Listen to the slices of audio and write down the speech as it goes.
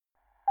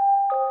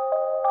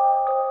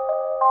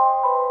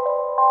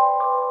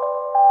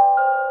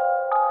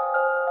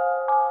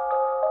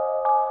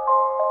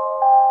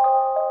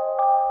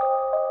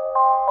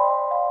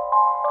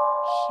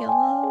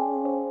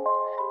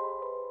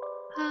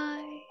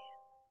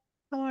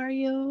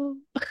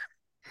you?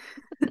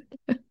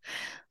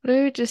 What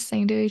we would just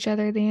sing to each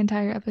other the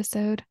entire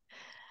episode.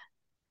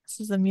 This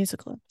is a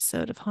musical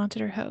episode of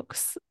Haunted or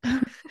Hoax.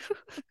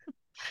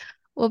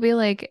 We'll be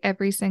like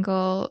every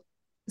single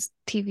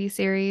TV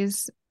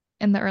series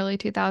in the early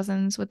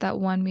 2000s with that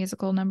one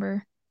musical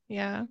number.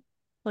 Yeah.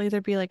 It'll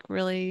either be like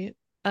really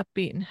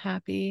upbeat and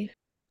happy,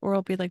 or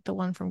it'll be like the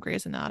one from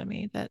Grey's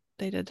Anatomy that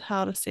they did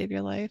How to Save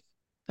Your Life,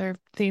 their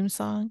theme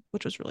song,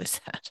 which was really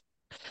sad.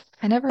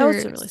 I That was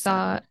never a really sad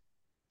saw one.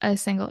 a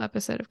single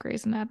episode of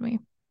Grey's Anatomy,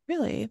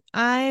 Really.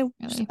 I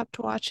really. stopped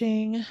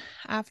watching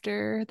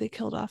after they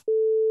killed off,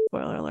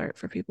 spoiler alert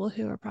for people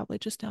who are probably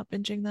just now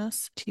binging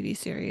this TV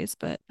series,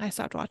 but I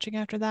stopped watching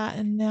after that.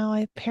 And now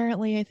I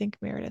think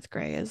Meredith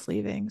Grey is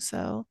leaving.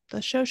 So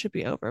the show should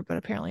be over, but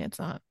apparently it's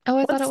not. Oh,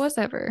 I thought it What's,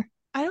 was ever.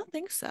 I don't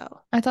think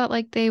so. I thought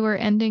like they were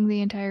ending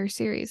the entire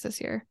series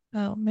this year.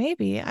 Oh,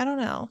 maybe. I don't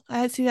know. I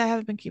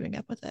haven't been keeping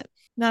up with it.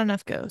 Not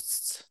enough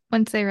ghosts.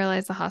 Once they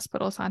realize the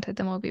hospital's haunted,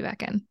 then we'll be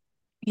back in.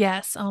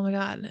 Yes. Oh my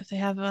God. If they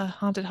have a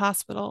haunted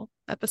hospital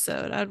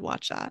episode, I'd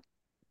watch that.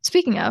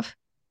 Speaking of,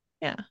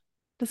 Yeah.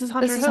 This is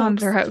Haunted this or is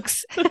Haunted or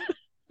Hoax. Hoax.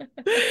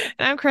 And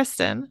I'm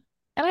Kristen.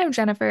 And I'm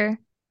Jennifer,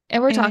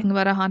 and we're And talking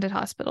about a haunted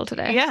hospital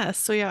today.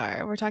 yes, we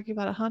are. We're talking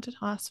about a haunted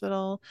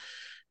hospital,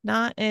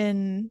 not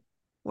in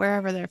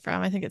wherever they're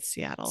from. I think it's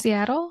Seattle.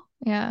 Seattle?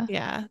 Yeah.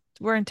 Yeah,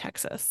 we're in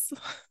Texas.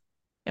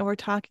 And we're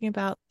talking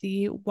about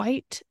the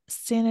White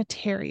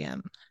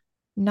Sanitarium,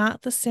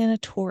 not the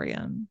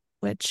sanatorium,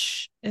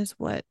 which is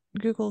what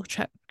Google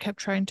kept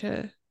trying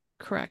to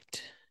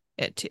correct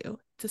it to.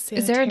 It's a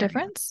Is there a sanitarium.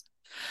 difference?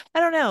 I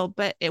don't know,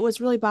 but it was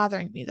really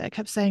bothering me that I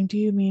kept saying, "Do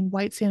you mean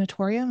white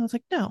sanatorium?" I was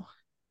like, "No,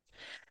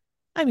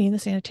 I mean the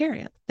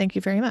sanitarium. Thank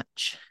you very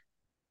much."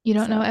 You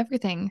don't know So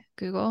everything,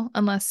 Google,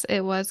 unless it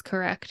was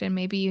correct and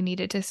maybe you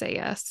needed to say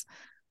yes.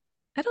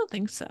 I don't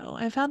think so.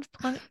 I found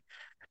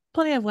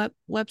plenty of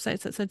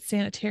websites that said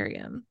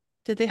sanitarium.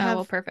 Did they Oh, well,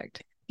 have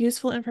perfect.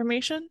 useful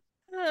information?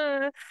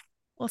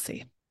 We'll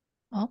see.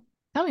 Well,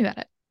 tell me about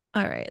it.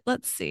 All right,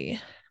 let's see.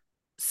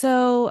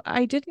 So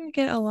I didn't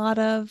get a lot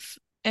of,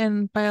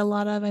 and by a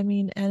lot of, I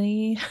mean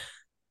any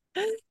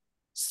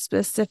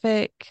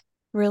specific,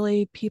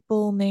 really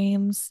people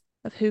names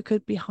of who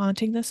could be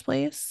haunting this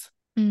place.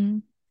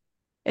 Mm.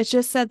 It's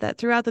just said that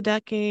throughout the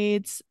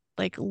decades,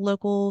 like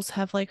locals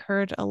have like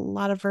heard a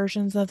lot of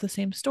versions of the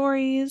same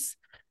stories,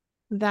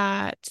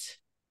 that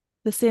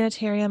the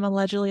sanitarium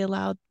allegedly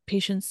allowed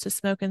patients to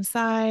smoke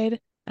inside,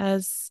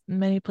 as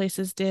many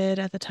places did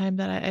at the time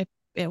that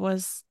it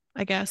was,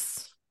 I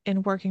guess,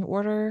 in working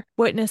order.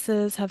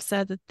 Witnesses have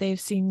said that they've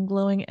seen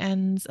glowing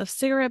ends of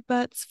cigarette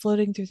butts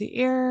floating through the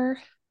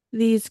air.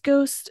 These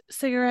ghost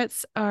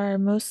cigarettes are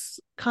most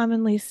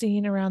commonly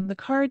seen around the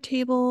card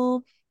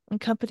table,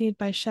 accompanied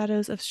by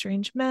shadows of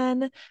strange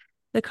men.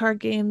 The card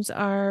games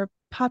are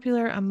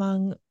popular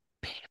among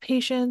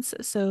patients,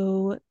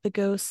 so the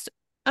ghosts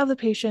of the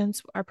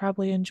patients are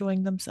probably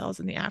enjoying themselves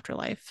in the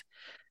afterlife,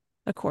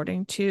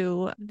 according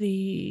to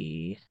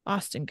the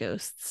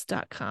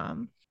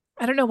austinghosts.com.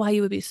 I don't know why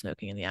you would be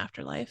smoking in the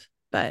afterlife,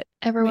 but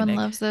I mean, Everyone like,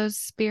 loves those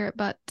spirit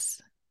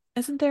butts.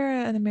 isn't there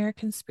an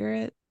American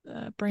Spirit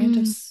brand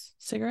of Mm,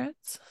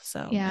 cigarettes? So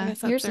I yeah, guess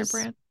that's their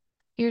brand.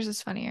 yours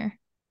is funnier.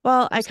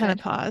 Well, It I was kind of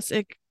good. paused.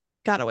 It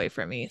got away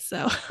from me.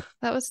 So,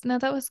 That was no,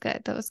 that was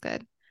good. That was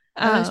good.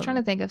 I was trying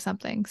to um, think of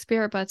something.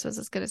 Spirit butts was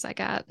as good as I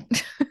got.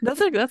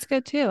 that's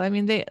good too. I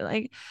mean, they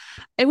like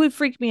it would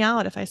freak me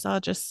out if I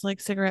saw just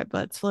like cigarette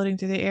butts floating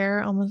through the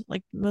air, almost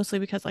like mostly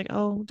because like,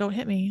 oh, don't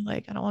hit me.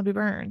 Like I don't want to be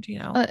burned.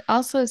 It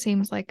also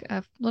seems like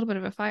a little bit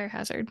of a fire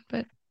hazard,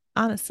 but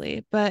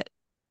Honestly. But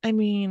I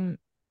mean,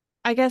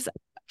 I guess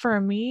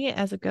for me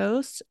as a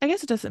ghost, I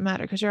guess it doesn't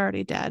matter because you're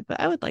already dead, but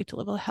I would like to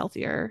live a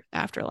healthier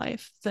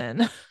afterlife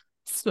than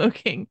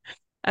smoking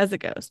as a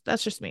ghost.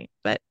 That's just me.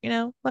 But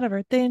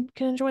whatever. They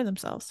can enjoy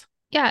themselves.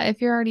 yeah,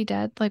 if you're already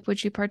dead, like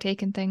would you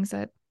partake in things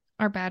that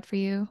are bad for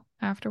you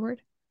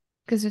afterward?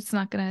 Because it's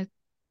not gonna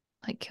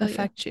like kill you.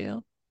 Affect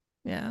you.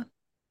 Yeah.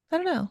 I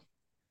don't know.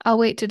 I'll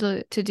wait to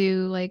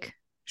do like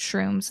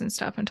shrooms and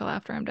stuff until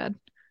after I'm dead.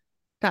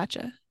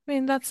 Gotcha. I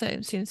mean, that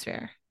seems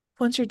fair.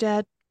 Once you're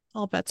dead,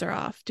 all bets are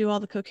off. Do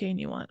all the cocaine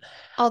you want.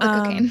 All the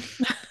Um, cocaine.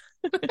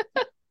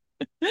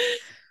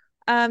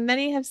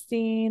 many have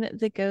seen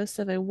the ghost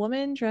of a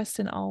woman dressed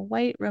in all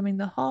white roaming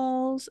the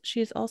halls.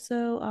 She is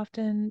also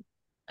often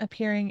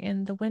appearing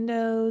in the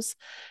windows.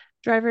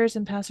 Drivers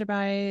and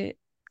passerby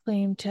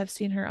claim to have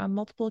seen her on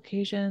multiple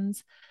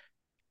occasions.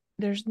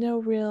 There's no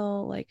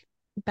real like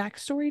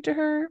backstory to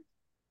her.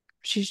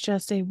 She's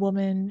just a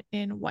woman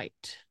in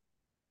white.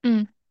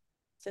 Mm.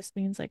 This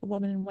means like a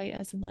woman in white,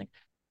 as in like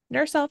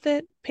nurse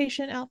outfit,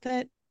 patient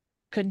outfit.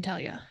 Couldn't tell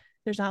you.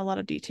 There's not a lot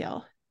of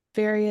detail.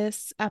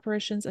 Various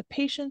apparitions of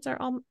patients are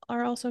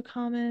also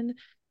common.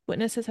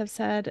 Witnesses have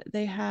said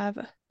they have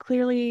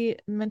clearly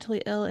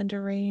mentally ill and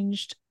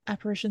deranged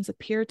apparitions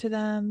appear to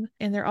them,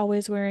 and they're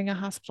always wearing a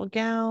hospital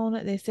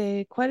gown. They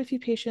say quite a few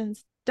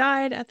patients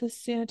died at the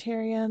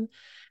sanitarium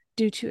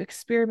due to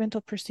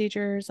experimental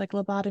procedures like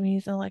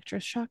lobotomies and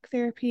electroshock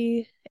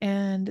therapy,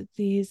 and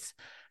these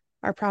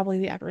are probably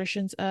the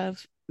apparitions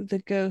of the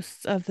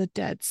ghosts of the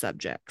dead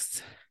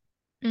subjects.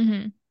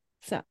 Mm-hmm.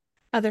 So,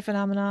 other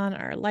phenomenon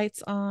are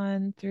lights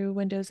on through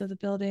windows of the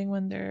building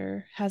when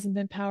there hasn't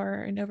been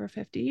power in over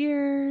 50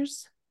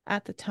 years.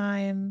 At the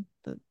time,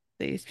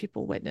 these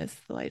people witnessed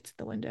the lights in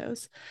the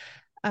windows.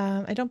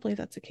 I don't believe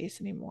that's the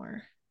case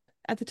anymore.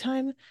 At the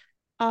time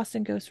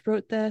Austin Ghost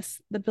wrote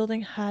this, the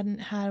building hadn't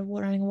had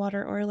running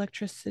water or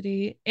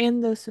electricity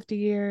in those 50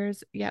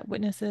 years, yet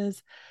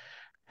witnesses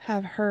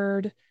have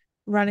heard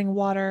running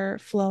water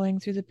flowing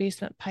through the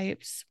basement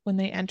pipes when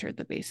they entered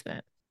the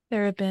basement.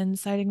 There have been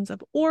sightings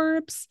of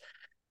orbs,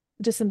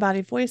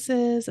 disembodied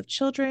voices of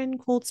children,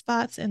 cold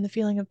spots, and the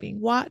feeling of being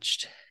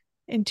watched.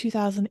 In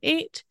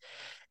 2008,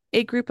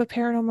 a group of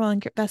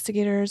paranormal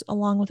investigators,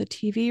 along with a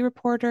TV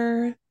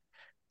reporter,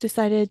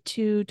 decided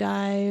to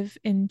dive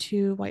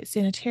into White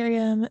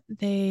Sanitarium.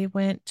 They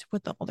went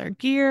with all their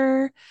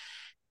gear,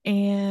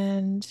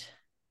 and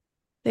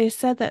they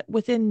said that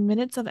within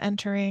minutes of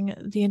entering,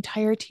 the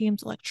entire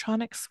team's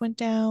electronics went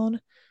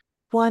down.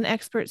 One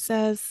expert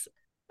says,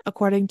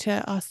 according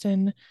to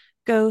Austin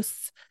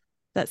Ghosts,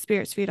 that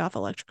spirits feed off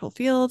electrical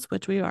fields,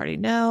 which we already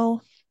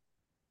know.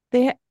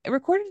 They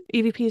recorded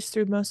EVPs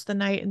through most of the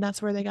night, and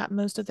that's where they got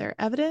most of their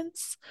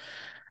evidence.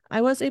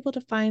 I was able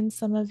to find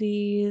some of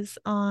these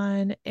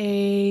on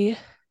a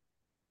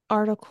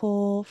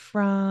article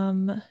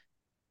from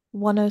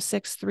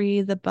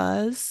 1063 The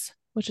Buzz,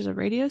 which is a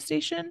radio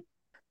station.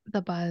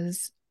 The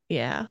Buzz.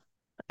 Yeah,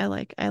 I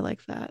like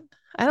that.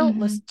 I don't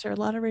Mm-hmm. listen to a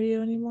lot of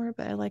radio anymore,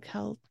 but I like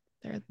how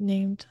they're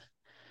named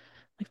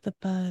like The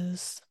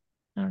Buzz.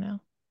 I don't know.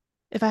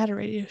 If I had a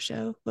radio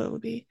show, what it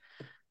would be?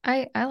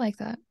 I like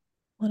that.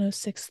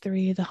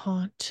 1063 The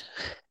Haunt.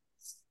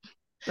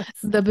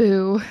 That's The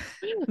Boo.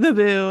 the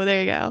Boo.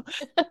 There you go.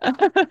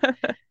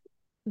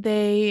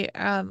 They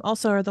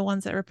also are the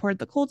ones that report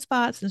the cold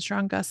spots and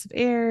strong gusts of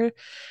air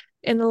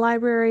in the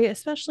library.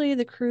 Especially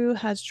the crew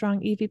had strong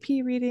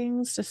EVP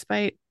readings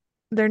despite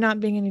there not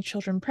being any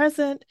children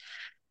present.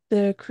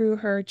 The crew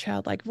heard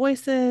childlike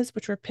voices,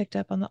 which were picked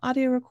up on the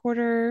audio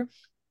recorder,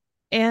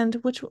 and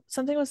which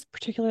something was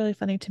particularly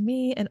funny to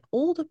me, an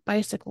old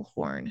bicycle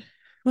horn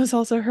was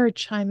also heard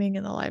chiming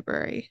in the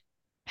library.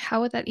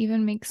 How would that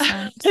even make I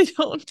sense?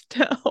 don't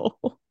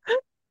know.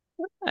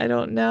 I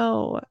don't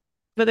know.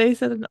 But they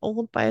said an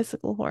old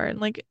bicycle horn.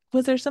 Like,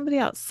 was there somebody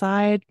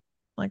outside,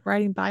 like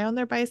riding by on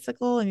their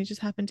bicycle and you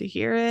just happened to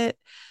hear it?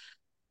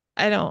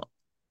 I don't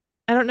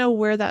I don't know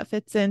where that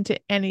fits into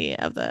any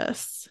of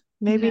this.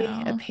 Maybe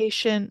a No.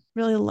 patient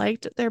really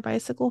liked their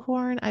bicycle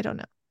horn. I don't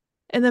know.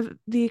 And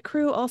the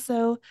crew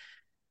also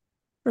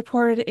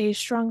reported a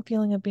strong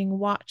feeling of being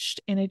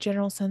watched and a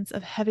general sense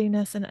of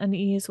heaviness and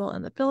unease while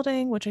in the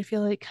building, which I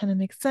feel like kind of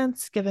makes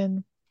sense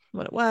given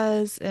what it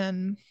was.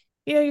 And,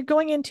 you're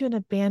going into an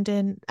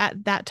abandoned,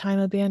 at that time,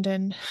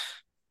 abandoned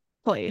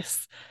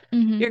place.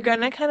 Mm-hmm. You're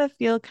going to kind of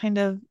feel kind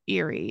of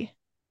eerie.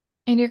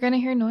 And you're gonna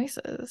hear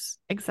noises.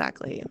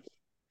 Exactly.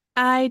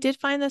 I did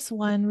find this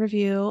one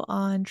review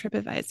on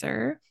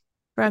TripAdvisor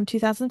from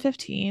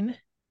 2015,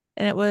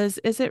 and it was,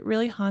 Is It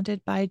Really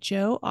Haunted by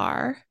Joe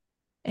R.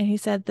 And he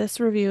said, This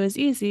review is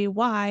easy.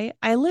 Why?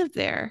 I live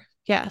there.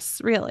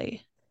 Yes,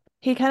 really.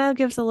 He kind of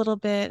gives a little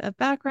bit of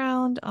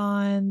background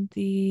on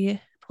the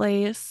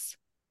place,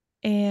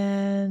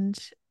 and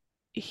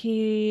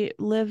he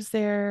lives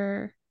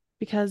there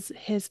because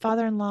his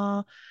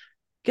father-in-law,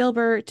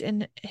 Gilbert,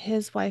 and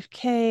his wife,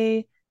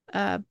 Kay,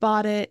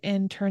 bought it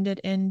and turned it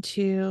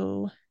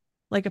into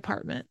like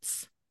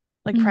apartments,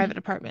 like Mm-hmm. private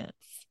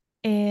apartments.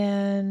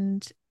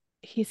 And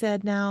he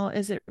said, Now,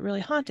 is it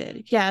really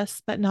haunted?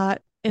 Yes, but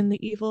not in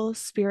the evil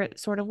spirit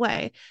sort of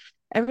way.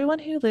 Everyone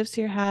who lives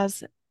here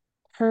has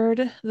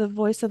heard the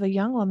voice of a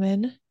young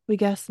woman, we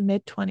guess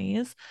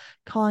mid-20s,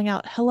 calling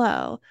out,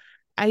 Hello.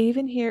 I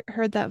even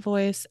heard that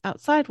voice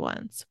outside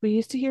once. We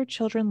used to hear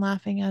children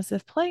laughing as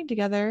if playing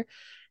together.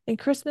 In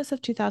Christmas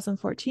of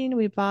 2014,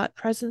 we bought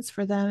presents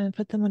for them and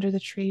put them under the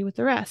tree with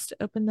the rest,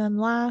 opened them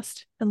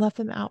last, and left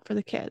them out for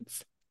the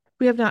kids.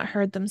 We have not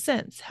heard them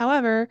since.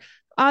 However,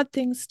 odd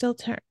things still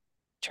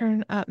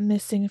turn up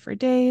missing for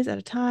days at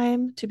a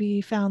time, to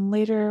be found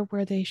later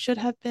where they should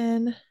have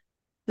been.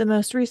 The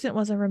most recent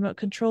was a remote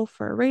control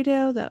for a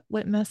radio that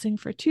went missing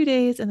for 2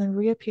 days and then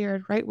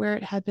reappeared right where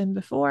it had been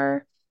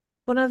before.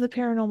 One of the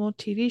paranormal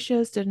TV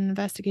shows did an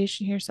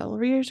investigation here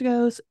several years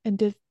ago and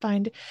did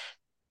find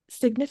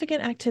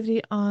significant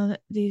activity on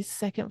the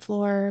second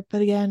floor,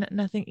 but again,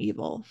 nothing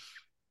evil.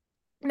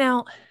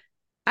 Now,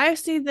 I've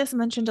seen this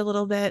mentioned a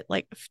little bit,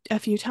 like a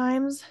few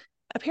times.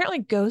 Apparently,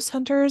 ghost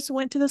hunters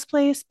went to this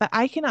place, but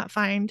I cannot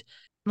find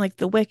like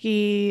the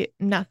wiki,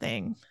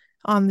 nothing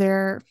on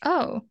their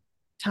Oh.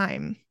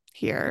 time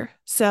here.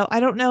 So I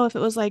don't know if it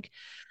was like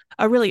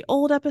a really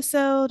old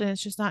episode and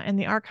it's just not in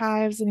the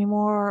archives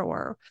anymore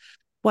or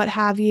what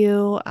have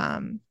you.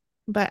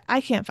 But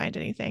I can't find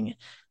anything.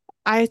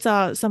 I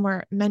saw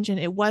somewhere mention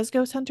it was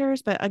Ghost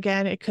Hunters, but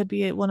again, it could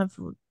be one of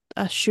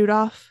a shoot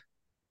off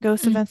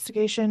ghost Mm.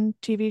 investigation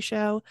TV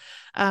show.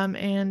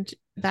 And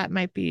that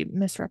might be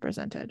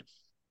misrepresented.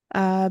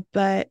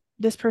 But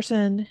this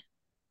person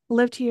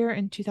lived here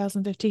in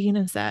 2015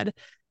 and said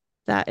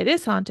that it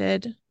is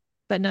haunted,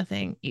 but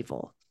nothing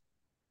evil.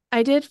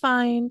 I did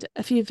find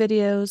a few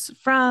videos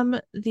from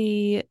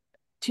the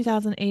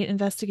 2008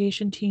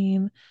 investigation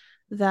team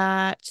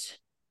that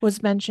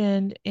was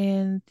mentioned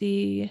in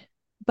the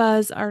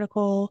Buzz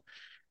article,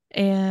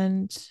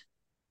 and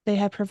they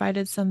had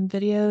provided some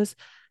videos.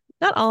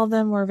 Not all of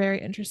them were very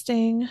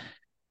interesting.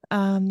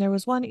 There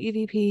was one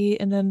EVP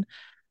and then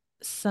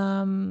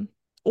some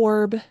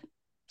orb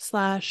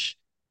slash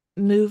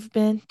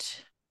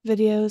movement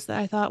videos that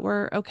I thought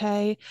were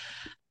okay.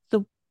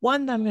 The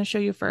one that I'm going to show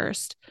you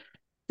first,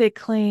 they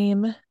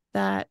claim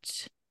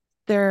that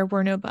there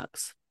were no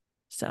bugs.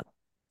 So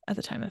at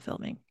the time of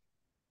filming.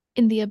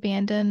 In the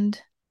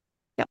abandoned.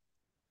 Yep.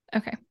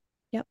 Okay.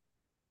 Yep.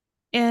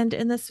 And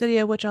in this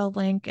video, which I'll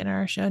link in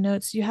our show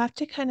notes, you have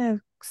to kind of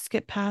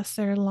skip past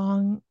their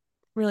long,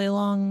 really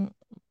long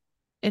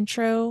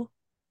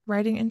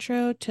writing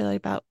intro to like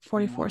about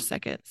 44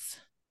 seconds.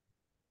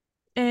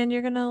 And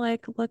you're gonna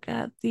like look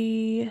at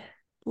the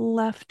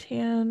left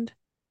hand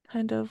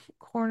kind of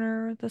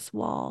corner of this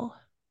wall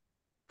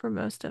for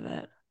most of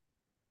it.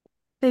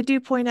 They do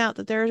point out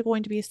that there are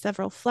going to be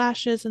several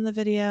flashes in the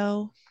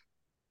video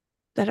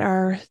that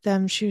are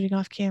them shooting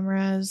off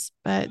cameras,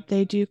 but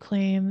they do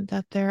claim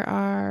that there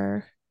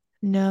are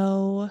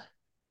no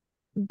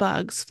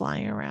bugs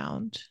flying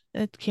around.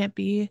 It can't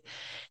be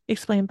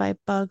explained by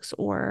bugs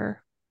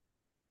or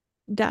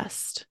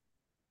dust.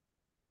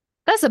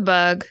 That's a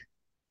bug.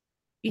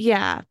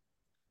 Yeah.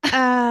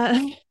 Uh,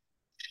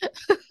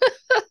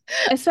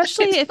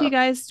 especially if you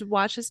guys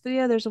watch this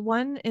video, there's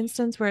one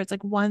instance where it's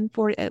like 1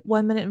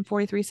 minute and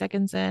 43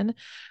 seconds in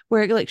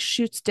where it like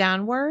shoots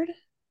downward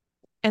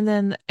and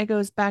then it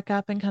goes back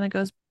up and kind of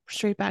goes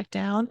straight back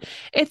down.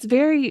 It's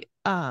very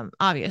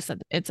obvious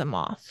that it's a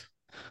moth.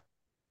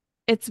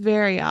 It's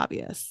very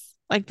obvious.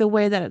 Like the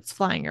way that it's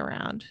flying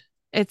around.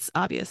 It's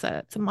obvious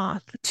that it's a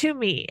moth to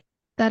me.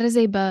 That is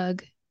a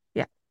bug.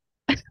 Yeah.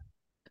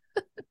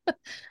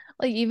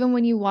 Like even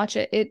when you watch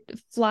it, it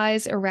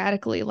flies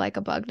erratically like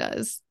a bug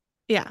does.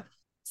 Yeah.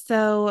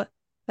 So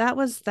that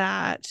was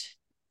that.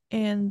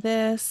 And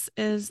this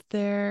is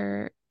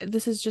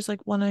just like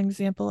one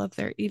example of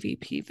their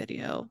EVP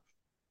video.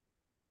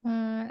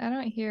 I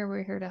don't hear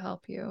we're here to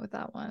help you with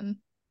that one.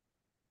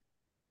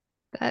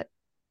 That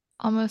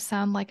almost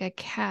sound like a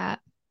cat,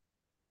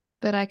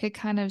 but I could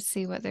kind of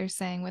see what they're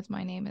saying with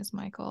my name is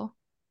Michael.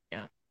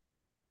 Yeah.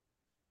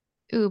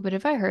 Ooh, but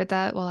if I heard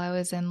that while I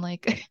was in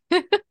like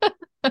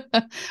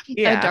a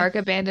Yeah. dark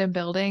abandoned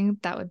building,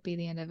 that would be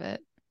the end of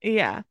it.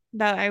 Yeah.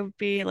 That I would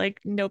be like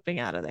noping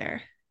out of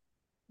there.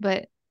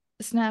 But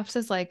Snaps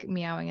is like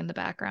meowing in the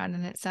background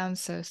and it sounds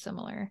so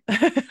similar.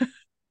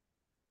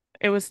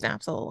 It was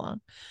Snaps all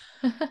along.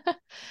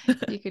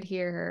 You could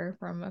hear her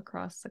from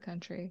across the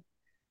country.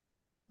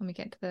 Let me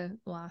get to the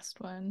last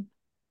one.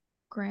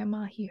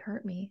 Grandma, he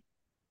hurt me.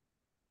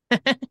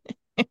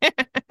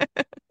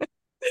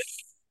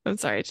 I'm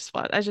sorry,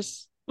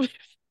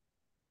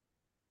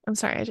 I'm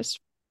sorry, I just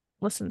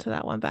listened to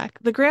that one back.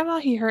 The grandma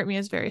he hurt me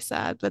is very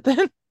sad, but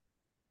then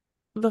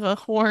the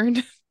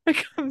horn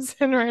that comes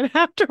in right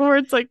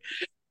afterwards like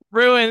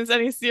ruins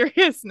any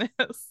seriousness.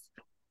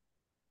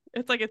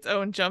 It's like its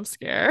own jump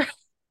scare. Is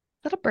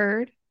that a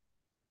bird?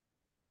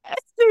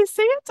 They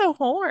say it's a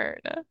horn.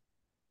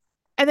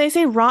 And they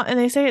say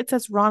it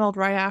says Ronald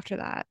right after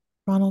that.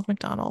 Ronald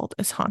McDonald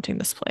is haunting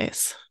this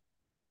place.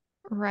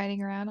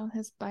 Riding around on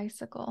his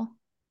bicycle.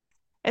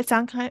 It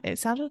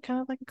sounded kind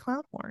of like a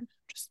clown horn.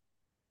 Just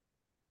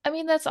I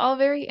mean, that's all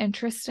very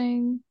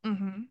interesting.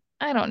 Mhm.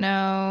 I don't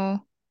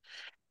know.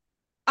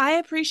 I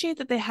appreciate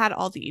that they had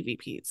all the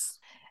EVPs.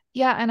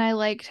 Yeah, and I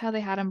liked how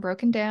they had them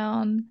broken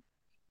down.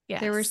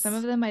 There were some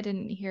of Yes. them I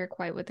didn't hear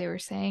quite what they were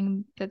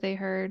saying that they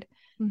heard.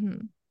 Hmm.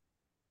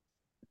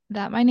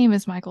 That my name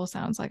is Michael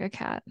sounds like a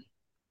cat.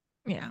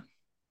 Yeah.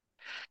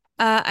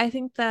 I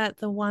think that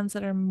the ones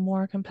that are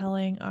more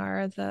compelling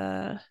are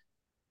the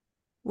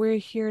 "We're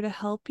here to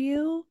help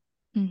you."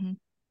 Mm-hmm.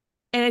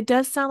 And it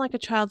does sound like a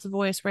child's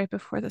voice right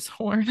before this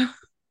horn.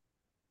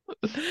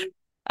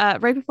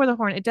 Right before the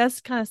horn, it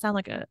does kind of sound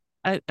like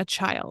a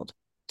child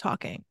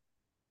talking.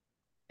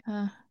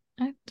 Uh,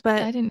 I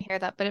But I didn't hear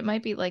that, but it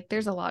might be like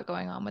there's a lot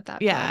going on with that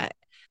bug, yeah,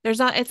 it's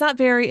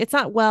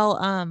not well,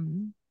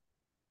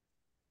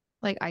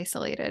 like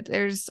isolated.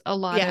 There's a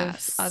lot of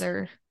yes.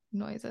 other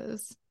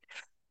noises.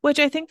 Which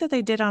I think that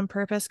they did on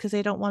purpose because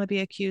they don't want to be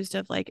accused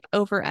of like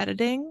over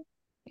editing,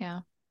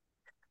 Yeah.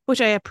 which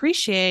I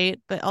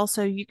appreciate, but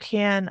also you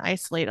can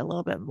isolate a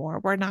little bit more.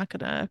 We're not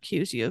going to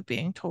accuse you of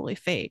being totally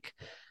fake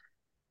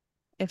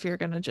if you're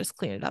going to just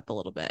clean it up a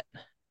little bit.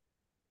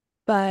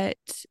 But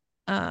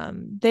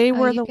they Oh,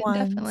 were you the can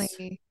ones.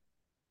 definitely,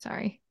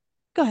 sorry,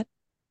 Go ahead.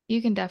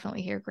 you can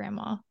definitely hear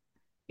grandma. I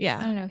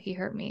Yeah. don't know, he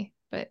hurt me,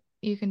 but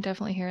you can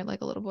definitely hear like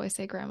a little boy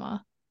say grandma.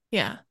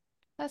 Yeah.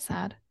 That's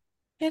sad.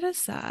 It is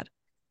sad.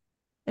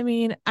 I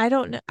mean, I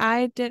don't know.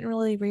 I didn't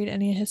really read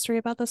any history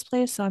about this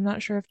place, so I'm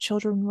not sure if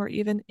children were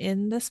even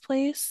in this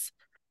place.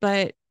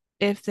 But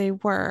if they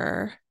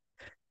were,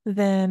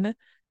 then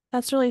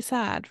That's really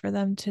sad for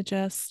them to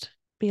just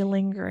be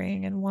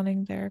lingering and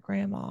wanting their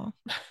grandma.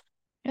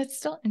 It's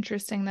still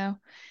interesting though.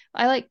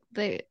 I like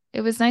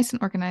it was nice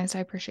and organized. I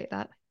appreciate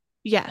that.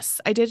 Yes,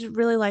 I did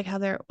really like how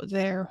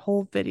their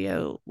whole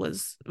video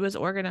was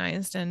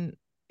organized and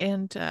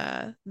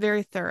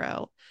very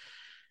thorough.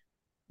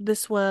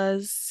 This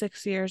was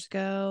 6 years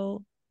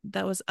ago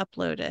that was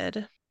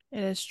uploaded.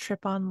 It is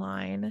Trip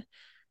Online.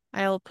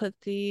 I'll put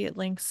the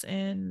links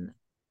in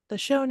the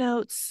show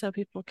notes so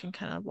people can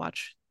kind of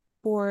watch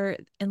for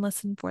and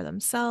listen for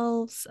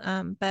themselves.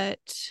 But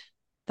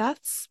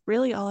that's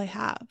really all I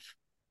have.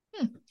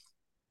 Hmm.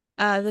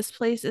 This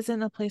place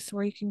isn't a place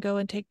where you can go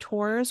and take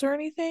tours or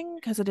anything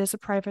because it is a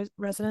private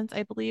residence,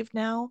 I believe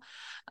now,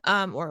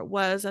 or it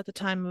was at the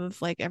time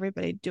of like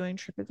everybody doing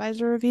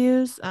TripAdvisor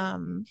reviews.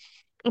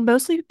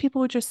 Mostly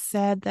people just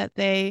said that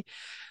they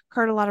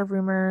heard a lot of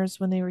rumors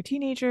when they were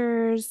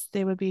teenagers.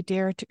 They would be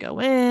dared to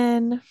go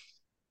in,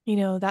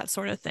 that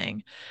sort of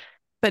thing.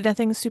 But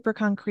nothing super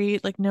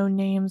concrete, like no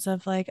names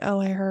of like,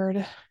 oh, I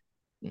heard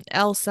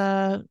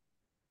Elsa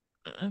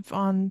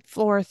on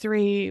floor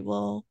 3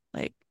 will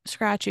like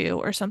scratch you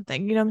or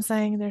something. You know what I'm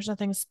saying? There's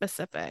nothing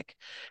specific.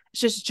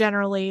 It's just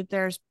generally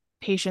there's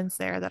patients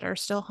there that are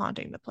still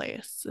haunting the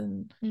place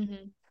and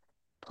Mm-hmm.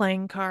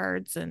 playing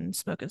cards and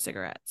smoking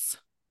cigarettes.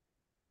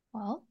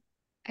 Well,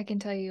 I can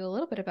tell you a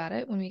little bit about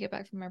it when we get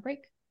back from our break.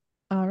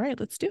 All right,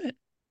 let's do it.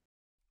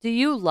 Do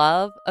you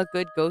love a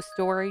good ghost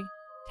story,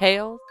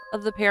 tales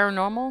of the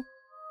paranormal,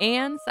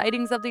 and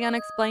sightings of the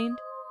unexplained?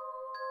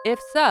 If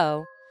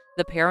so,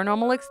 the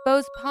Paranormal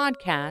Exposed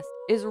podcast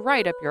is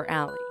right up your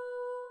alley.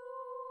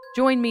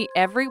 Join me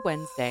every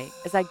Wednesday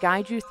as I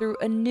guide you through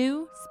a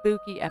new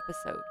spooky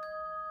episode.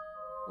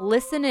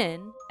 Listen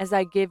in as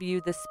I give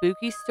you the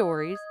spooky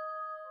stories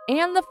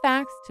and the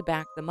facts to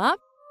back them up,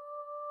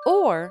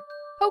 or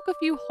poke a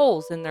few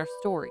holes in their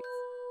stories.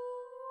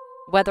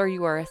 Whether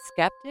you are a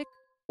skeptic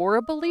or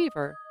a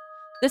believer,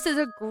 this is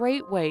a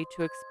great way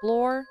to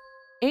explore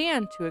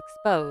and to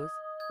expose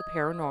the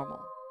paranormal.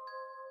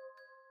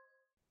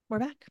 We're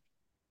back.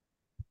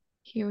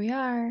 Here we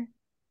are.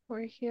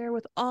 We're here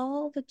with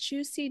all the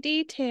juicy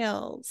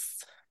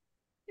details.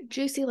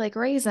 Juicy like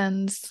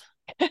raisins.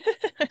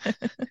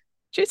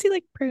 Juicy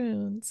like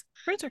prunes.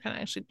 Prunes are kind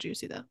of actually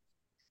juicy though.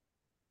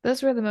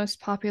 Those were the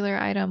most popular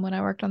item when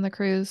I worked on the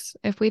cruise.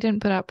 If we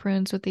didn't put out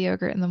prunes with the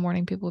yogurt in the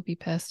morning, people would be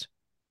pissed.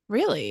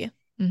 Really?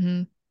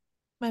 Mm-hmm.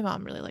 My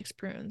mom really likes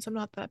prunes. I'm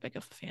not that big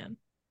of a fan.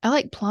 I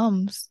like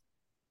plums.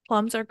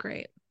 Plums are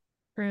great.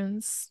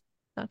 Prunes,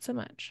 not so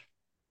much.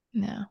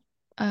 No.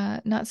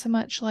 Not so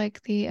much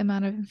like the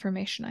amount of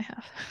information I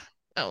have.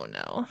 Oh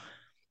no.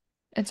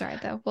 It's all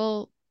right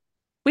though.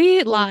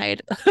 We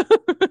lied.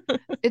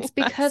 It's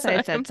because I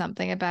Last said time.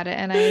 something about it,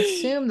 and I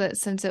assume that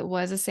since it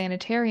was a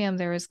sanitarium,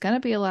 there was going to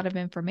be a lot of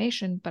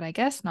information, but I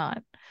guess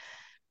not.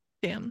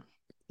 Damn.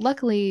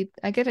 Luckily,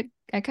 I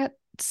got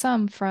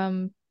some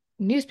from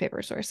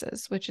newspaper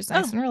sources, which is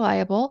nice Oh, and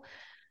reliable.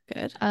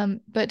 good.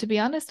 But to be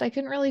honest, I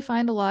couldn't really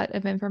find a lot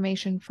of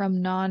information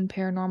from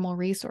non-paranormal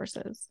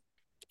resources.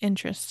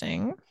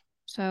 Interesting.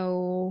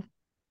 So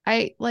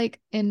I like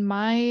in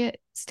my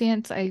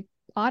stance, I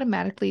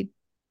automatically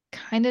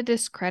kind of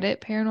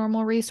discredit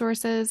paranormal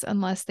resources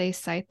unless they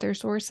cite their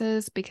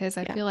sources because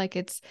I Yeah. feel like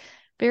it's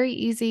very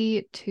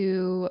easy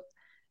to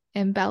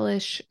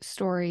embellish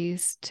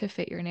stories to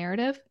fit your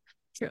narrative.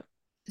 True.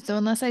 So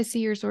unless I see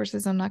your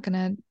sources, I'm not going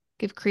to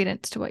give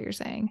credence to what you're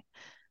saying.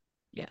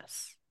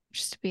 Yes.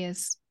 Just to be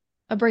as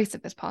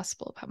abrasive as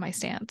possible about my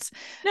stance.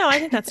 No, I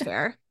think that's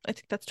fair. I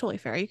think that's totally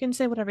fair. You can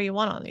say whatever you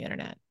want on the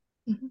internet.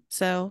 Mm-hmm.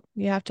 So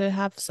you have to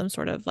have some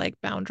sort of like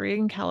boundary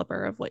and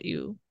caliber of what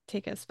you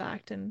take as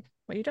fact and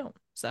what you don't.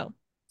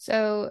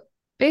 So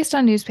based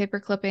on newspaper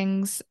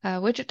clippings,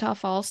 Wichita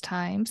Falls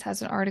Times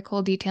has an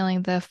article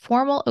detailing the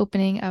formal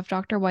opening of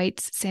Dr.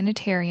 White's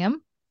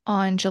sanitarium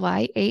on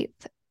July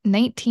 8th,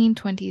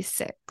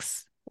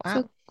 1926. Wow.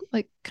 So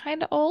like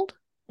kind of old.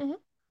 Mhm.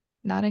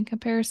 Not in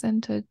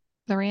comparison to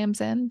the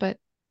Rams Inn, but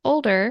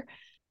older.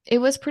 It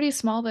was pretty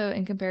small though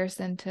in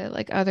comparison to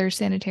like other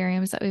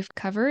sanitariums that we've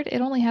covered.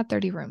 It only had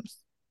 30 rooms.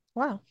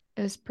 Wow.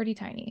 It was pretty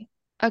tiny.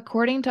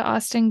 According to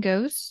Austin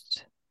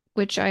Ghost,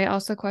 which I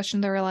also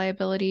questioned the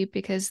reliability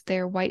because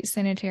their white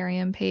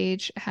sanitarium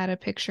page had a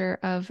picture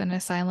of an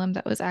asylum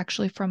that was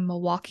actually from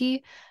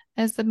Milwaukee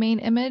as the main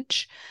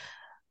image.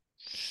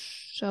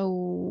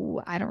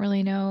 So I don't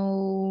really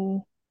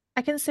know.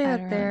 I can say I that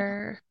don't really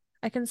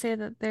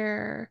know.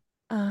 their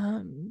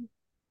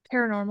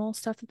paranormal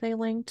stuff that they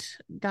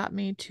linked got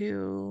me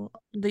to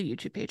the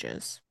YouTube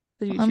pages,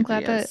 the Well, I'm YouTube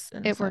glad that videos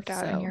and it stuff. worked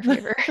out in So your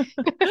favor.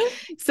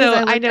 so I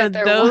I looked know at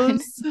their one.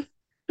 those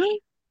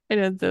I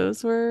know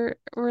those were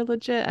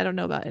legit. I don't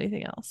know about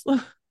anything else.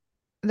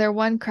 Their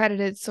one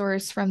credited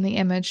source from the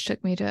image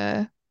took me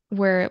to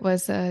where it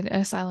was an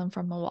asylum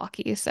from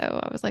Milwaukee. So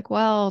I was like,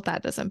 well,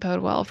 that doesn't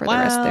bode well for the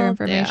rest of their Wow,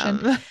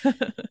 information.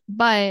 damn.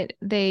 But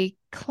they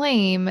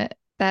claim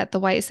that the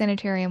White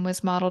Sanitarium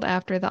was modeled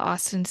after the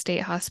Austin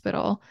State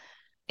Hospital.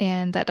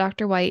 and that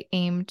Dr. White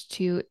aimed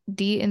to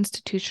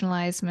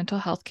deinstitutionalize mental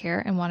health care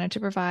and wanted to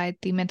provide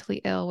the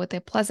mentally ill with a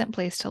pleasant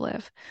place to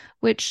live,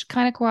 which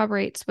kind of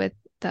corroborates with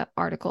the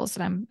articles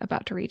that I'm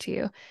about to read to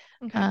you.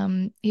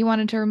 Okay. He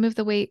wanted to remove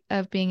the weight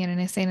of being in an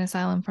insane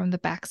asylum from the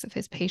backs of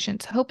his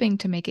patients, hoping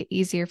to make it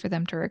easier for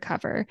them to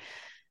recover.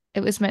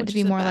 It was meant Which to be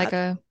isn't more like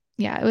bad.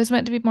 it was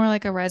meant to be more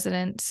like a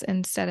residence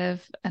instead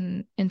of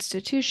an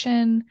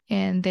institution.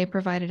 And they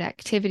provided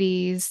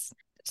activities.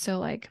 So,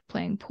 like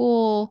playing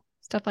pool,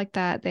 stuff like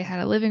that. They had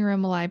a living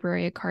room, a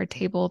library, a card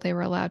table. They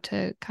were allowed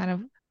to kind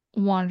of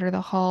wander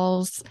the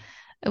halls.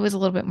 It was a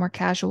little bit more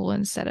casual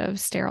instead of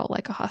sterile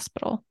like a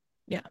hospital.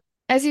 Yeah.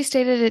 As you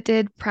stated, it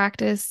did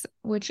practice,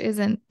 which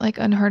isn't like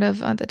unheard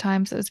of at the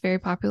time. So it was very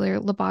popular,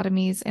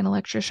 lobotomies and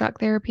electroshock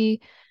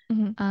therapy.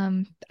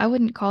 Mhm. I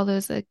wouldn't call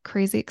those like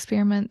crazy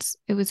experiments.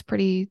 It was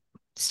pretty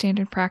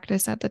standard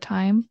practice at the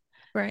time.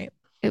 Right.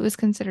 It was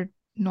considered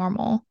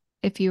normal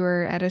if you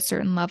were at a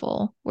certain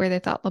level where they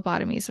thought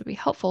lobotomies would be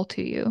helpful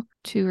to you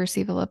to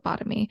receive a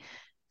lobotomy.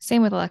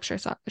 Same with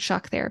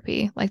electroshock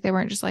therapy. Like they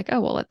weren't just like, oh,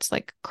 well, let's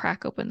like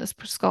crack open this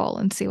skull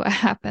and see what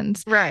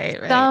happens. Right.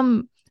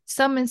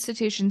 Some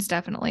institutions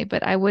definitely,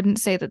 but I wouldn't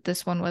say that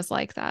this one was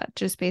like that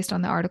just based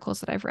on the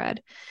articles that I've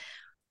read.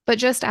 But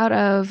just out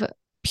of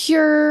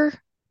pure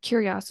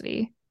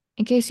curiosity,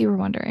 in case you were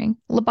wondering,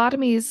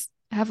 lobotomies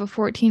have a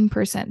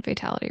 14%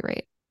 fatality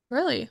rate.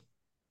 Really?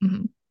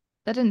 Mm-hmm.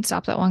 That didn't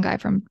stop that one guy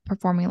from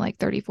performing like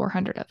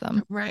 3,400 of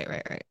them.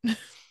 Right.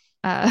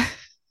 Uh,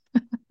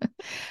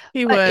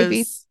 He but if he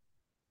was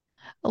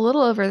a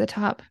little over the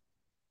top,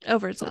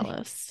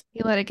 overzealous.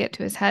 he let it get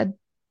to his head.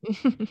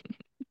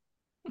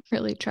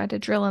 Really tried to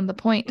drill in the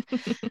point.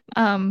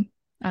 I'm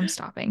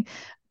stopping.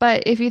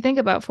 But if you think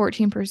about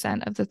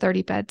 14% of the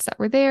 30 beds that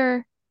were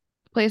there,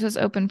 the place was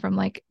open from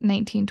like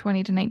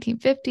 1920 to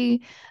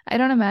 1950. I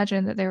don't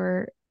imagine that there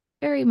were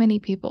very many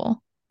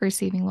people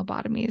receiving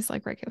lobotomies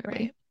like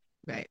regularly.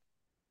 Right.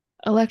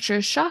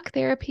 Electroshock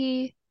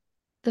therapy,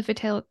 the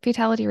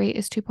fatality rate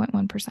is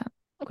 2.1%.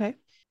 Okay.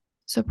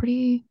 So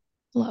pretty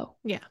low.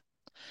 Yeah.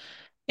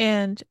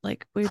 And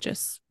like we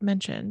just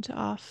mentioned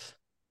off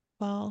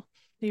while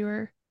you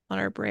were on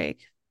our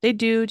break, they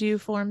do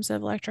forms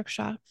of electric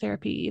shock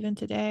therapy even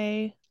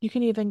today. You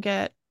can even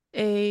get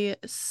a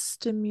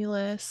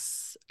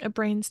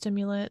brain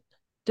stimulant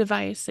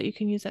device that you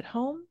can use at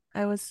home.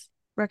 I was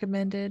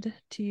recommended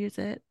to use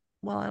it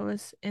while I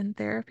was in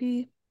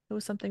therapy. It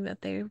was something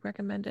that they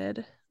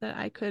recommended that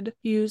I could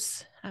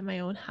use at my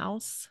own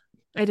house.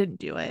 I didn't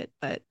do it,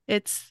 but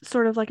it's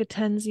sort of like a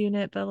TENS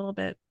unit, but a little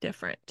bit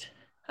different.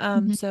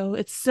 So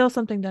it's still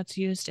something that's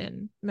used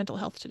in mental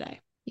health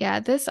today. Yeah,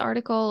 this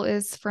article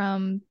is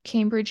from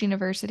Cambridge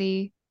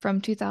University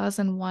from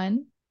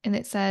 2001, and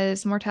it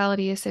says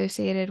mortality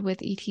associated with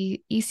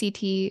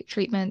ECT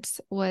treatments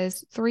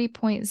was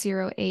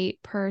 3.08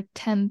 per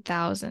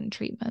 10,000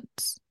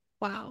 treatments.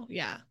 Wow.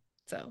 Yeah.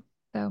 So,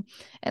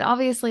 and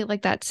obviously,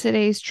 like that's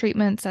today's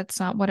treatments. That's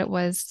not what it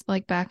was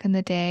like back in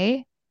the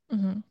day.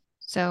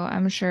 So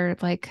I'm sure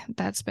like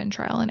that's been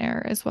trial and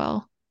error as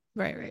well.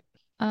 Right.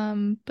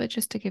 But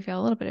just to give you a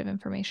little bit of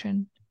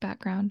information,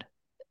 background.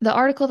 The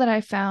article that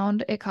I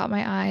found, it caught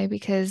my eye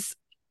because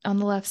on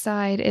the left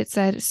side, it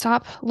said,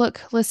 stop,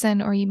 look,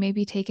 listen, or you may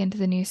be taken to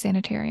the new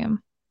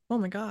sanitarium. Oh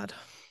my God.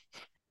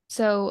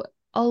 So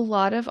a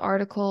lot of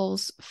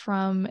articles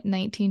from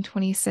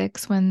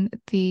 1926 when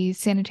the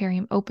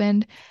sanitarium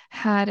opened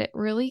had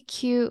really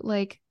cute,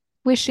 like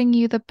wishing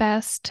you the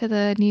best to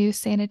the new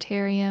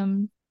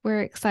sanitarium.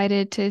 We're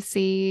excited to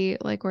see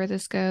like where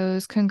this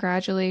goes.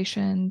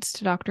 Congratulations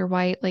to Dr.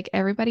 White. Like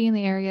everybody in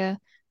the area,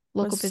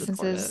 local Was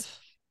businesses supportive.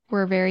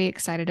 were very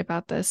excited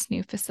about this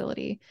new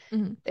facility.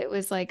 It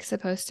was like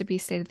supposed to be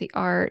state of the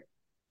art,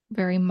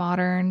 very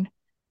modern.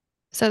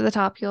 So at the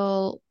top,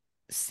 you'll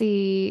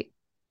see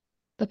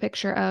the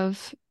picture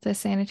of the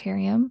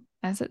sanitarium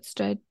as it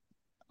stood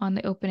on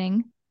the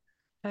opening.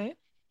 Okay.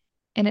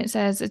 And it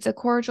says it's a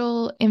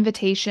cordial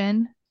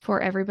invitation for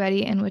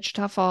everybody in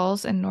Wichita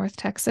Falls and North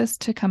Texas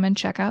to come and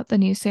check out the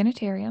new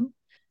sanitarium.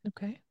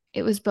 Okay.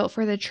 It was built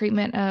for the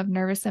treatment of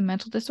nervous and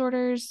mental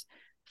disorders,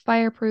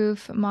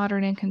 fireproof,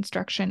 modern in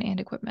construction and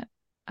equipment.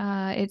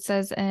 It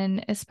says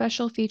a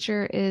special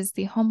feature is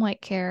the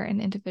home-like care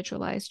and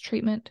individualized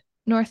treatment.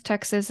 North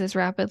Texas is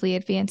rapidly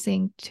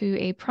advancing to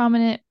a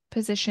prominent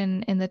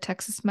position in the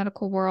Texas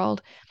medical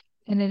world,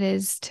 and it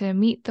is to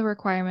meet the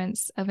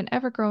requirements of an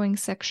ever-growing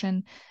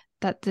section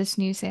that this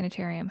new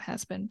sanitarium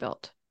has been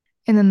built.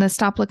 And then the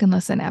stop, look, and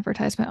listen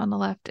advertisement on the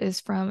left is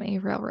from a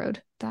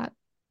railroad that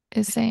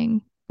is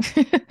saying,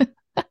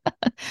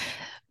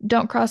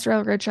 don't cross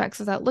railroad tracks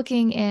without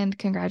looking, and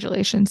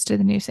congratulations to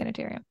the new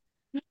sanitarium.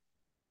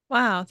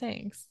 Wow.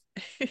 Thanks.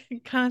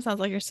 It kind of sounds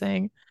like you're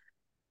saying,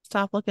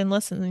 stop, look, and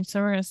listen, and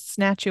someone's going to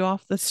snatch you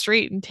off the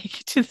street and take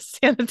you to the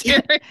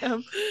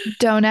sanitarium.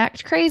 Don't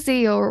act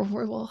crazy or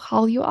we'll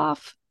haul you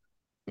off.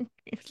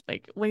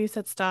 Like when you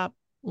said stop,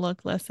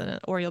 look, listen,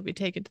 or you'll be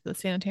taken to the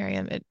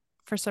sanitarium, it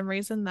for some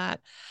reason that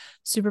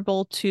Super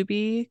Bowl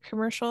Tubi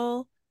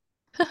commercial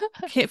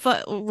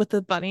with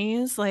the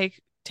bunnies,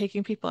 like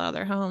taking people out of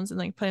their homes and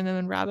like putting them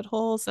in rabbit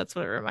holes. That's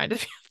what it reminded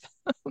me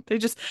of. They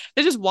just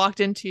walked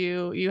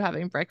into you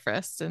having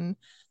breakfast and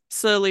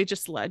slowly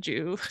just led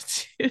you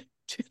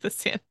to the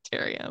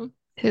sanitarium.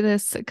 To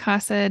this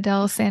Casa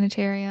del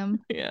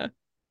Sanitarium. Yeah.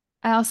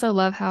 I also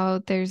love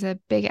how there's a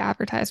big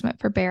advertisement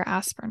for Bayer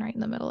aspirin right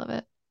in the middle of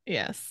it.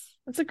 Yes.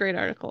 That's a great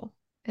article.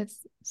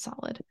 It's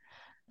solid.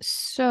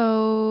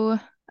 So,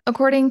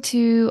 according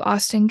to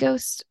Austin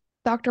Ghost,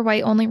 Dr.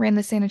 White only ran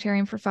the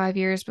sanitarium for 5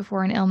 years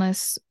before an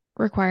illness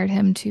required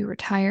him to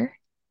retire.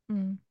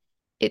 Mm.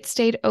 It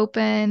stayed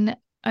open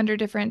under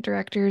different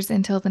directors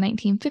until the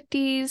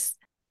 1950s,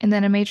 and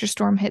then a major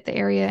storm hit the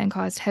area and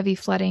caused heavy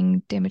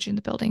flooding, damaging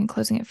the building and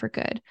closing it for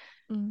good.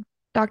 Mm.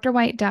 Dr.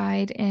 White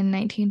died in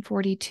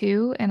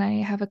 1942, and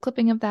I have a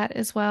clipping of that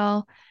as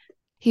well.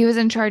 He was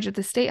in charge of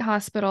the state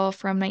hospital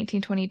from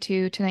 1922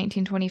 to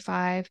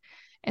 1925,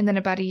 and then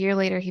about a year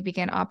later, he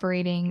began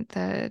operating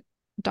the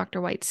Dr.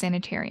 White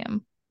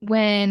Sanitarium.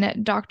 When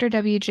Dr.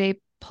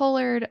 W.J.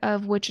 Pollard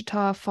of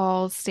Wichita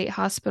Falls State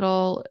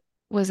Hospital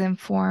was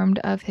informed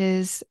of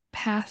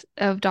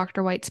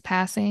Dr. White's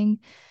passing,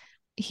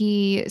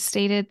 he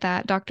stated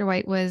that Dr.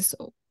 White was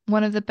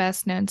one of the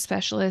best known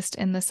specialists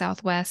in the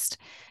Southwest.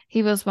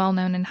 He was well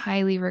known and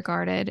highly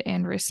regarded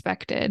and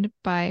respected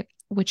by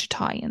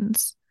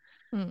Wichitans.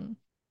 Mm.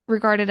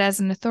 Regarded as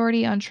an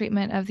authority on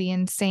treatment of the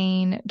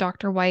insane,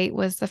 Dr. White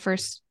was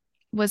first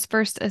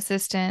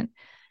assistant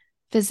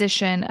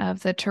physician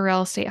of the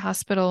Terrell State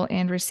Hospital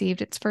and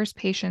received its first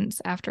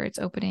patients after its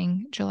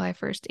opening July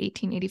 1st,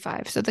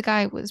 1885. So the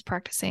guy was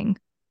practicing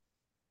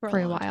for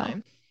a while.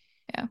 Time.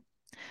 Yeah.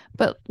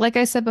 But like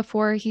I said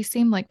before, he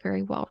seemed like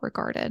very well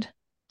regarded.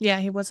 Yeah,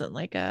 he wasn't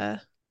a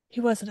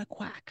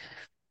quack.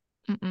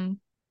 Mm-mm.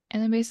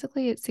 And then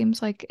basically it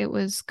seems like it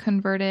was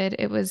converted.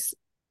 It was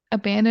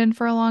abandoned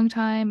for a long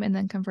time and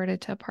then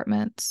converted to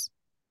apartments.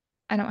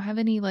 I don't have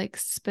any like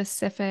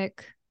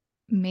specific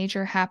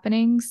major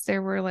happenings.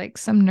 There were like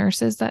some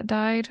nurses that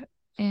died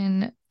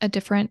in a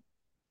different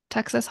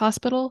Texas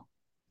hospital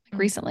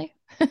recently.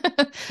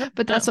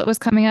 But that's what was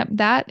coming up.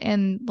 That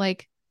and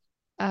like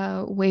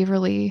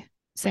Waverly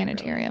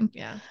Sanitarium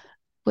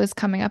was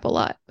coming up a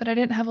lot. But I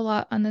didn't have a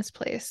lot on this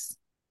place.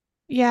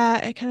 Yeah,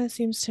 it kind of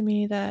seems to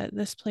me that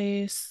this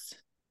place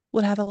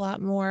would have a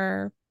lot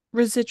more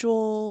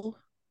residual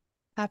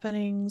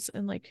happenings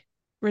and like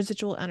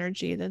residual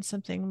energy than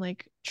something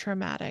like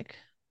traumatic.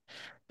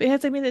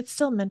 Because I mean, it's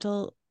still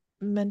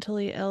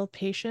mentally ill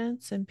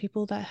patients and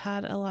people that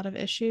had a lot of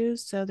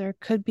issues. So there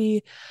could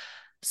be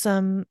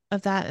some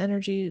of that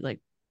energy like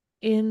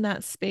in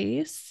that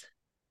space.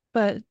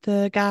 But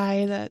the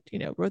guy that,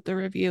 wrote the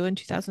review in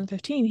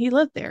 2015, he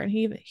lived there and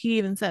he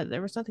even said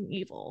there was nothing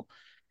evil.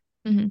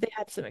 Mm-hmm. They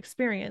had some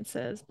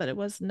experiences, but it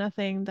was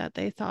nothing that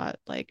they thought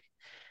like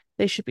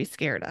they should be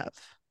scared of.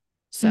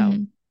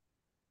 So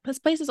this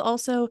place is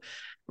also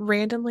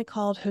randomly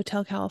called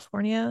Hotel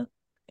California,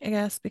 I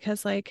guess,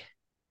 because like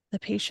the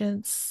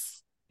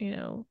patients,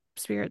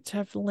 spirits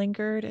have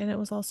lingered, and it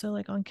was also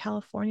like on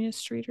California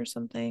Street or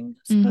something,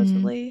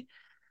 supposedly.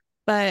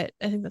 But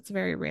I think that's a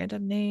very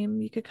random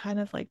name. You could kind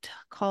of like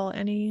call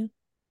any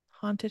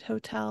haunted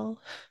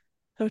hotel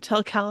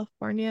Hotel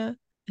California.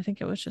 I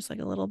think it was just like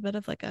a little bit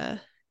of like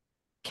a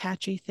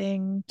catchy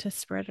thing to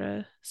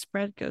spread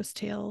ghost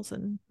tales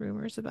and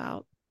rumors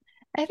about.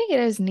 I think it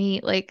is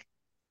neat. Like,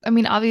 I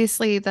mean,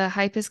 obviously the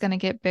hype is going to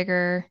get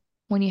bigger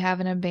when you have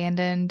an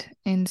abandoned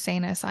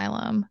insane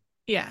asylum.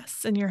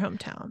 Yes, in your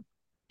hometown.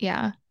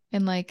 Yeah.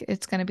 And like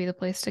it's going to be the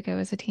place to go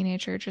as a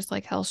teenager, just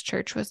like Hell's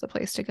Church was the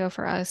place to go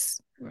for us.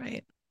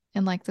 Right.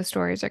 And like the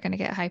stories are going to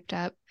get hyped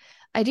up.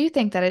 I do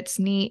think that it's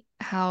neat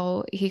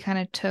how he kind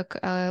of took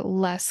a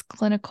less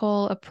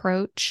clinical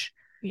approach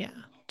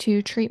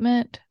to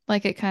treatment.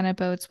 Like it kind of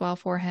bodes well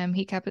for him.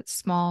 He kept it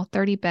small.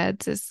 30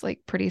 beds is like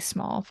pretty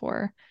small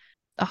for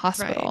a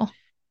hospital. Right.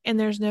 And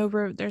there's no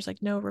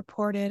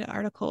reported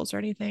articles or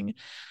anything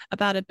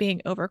about it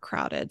being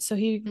overcrowded. So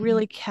he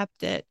really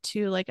kept it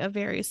to like a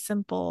very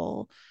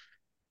simple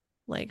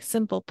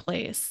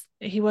place.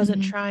 He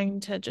wasn't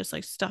trying to just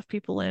like stuff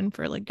people in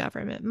for like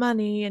government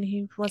money, and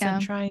he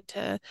wasn't trying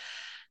to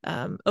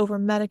over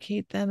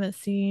medicate them. It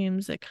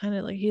seems it kind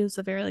of like he was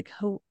a very like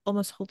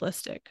almost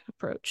holistic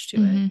approach to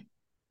it.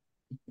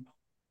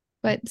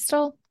 But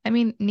still, I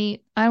mean,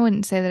 neat. I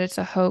wouldn't say that it's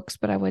a hoax,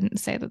 but I wouldn't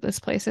say that this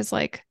place is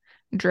like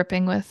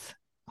dripping with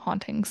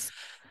hauntings.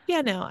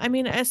 Yeah, no, I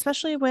mean,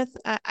 especially with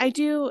I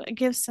do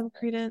give some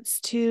credence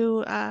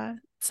to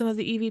some of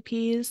the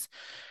EVPs.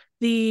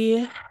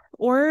 The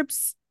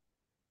orbs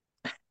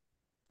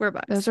were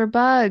bugs. Those are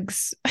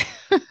bugs.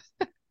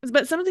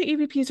 But some of the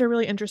EVPs are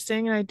really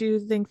interesting, and I do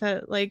think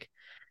that like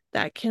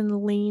that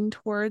can lean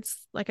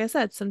towards, like I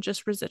said, some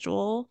just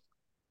residual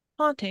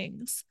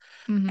hauntings.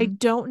 I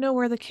don't know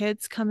where the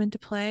kids come into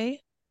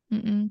play.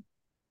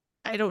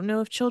 I don't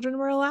know if children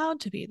were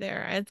allowed to be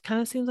there. It kind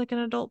of seems like an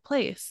adult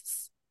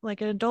place,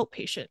 like an adult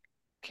patient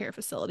care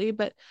facility,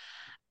 but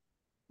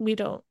we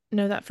don't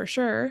know that for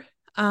sure.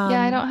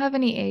 Yeah, I don't have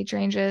any age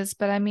ranges,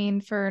 but I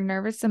mean, for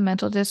nervous and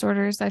mental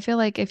disorders, I feel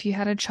like if you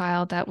had a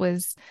child that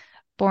was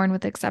born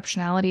with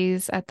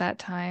exceptionalities at that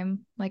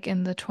time, like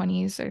in the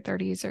 20s or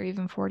 30s or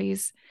even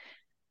 40s,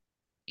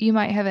 you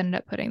might have ended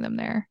up putting them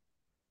there.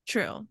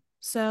 True.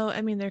 So,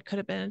 I mean, there could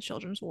have been a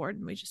children's ward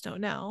and we just don't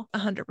know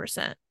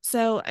 100%.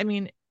 So, I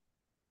mean,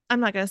 I'm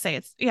not going to say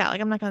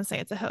I'm not going to say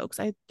it's a hoax.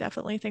 I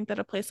definitely think that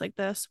a place like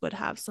this would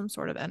have some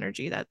sort of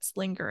energy that's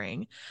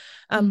lingering.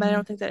 But I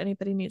don't think that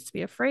anybody needs to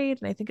be afraid.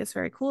 And I think it's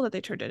very cool that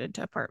they turned it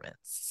into apartments.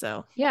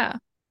 So, yeah,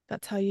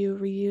 that's how you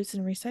reuse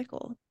and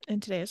recycle in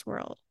today's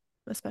world,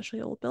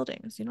 especially old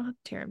buildings. You don't have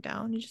to tear them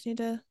down. You just need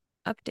to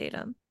update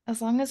them.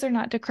 as long as they're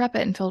not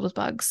decrepit and filled with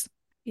bugs.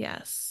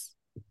 Yes.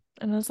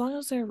 And as long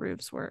as their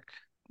roofs work.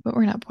 But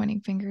we're not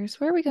pointing fingers.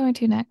 Where are we going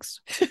to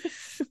next?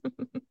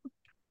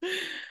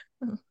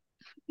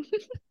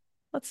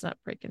 Let's not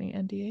break any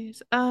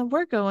NDAs.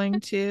 We're going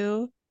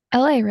to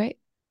LA, right?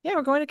 Yeah,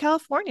 we're going to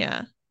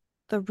California.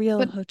 The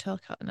real hotel.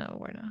 No,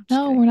 we're not.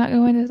 No, we're not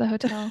going to the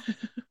hotel.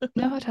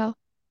 No hotel.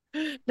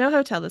 No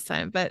hotel this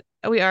time, but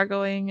we are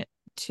going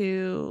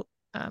to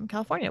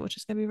California, which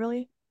is going to be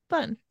really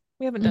fun.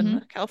 We haven't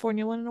done a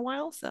California one in a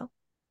while, so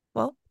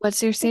well.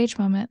 What's your sage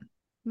moment?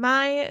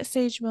 My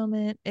sage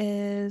moment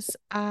is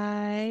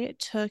I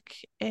took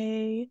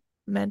a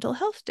mental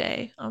health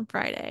day on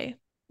Friday.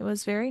 It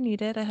was very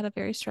needed. I had a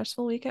very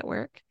stressful week at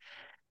work.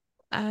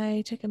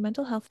 I took a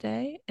mental health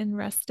day and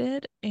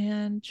rested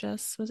and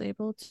just was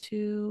able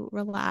to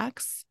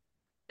relax,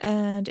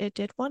 and it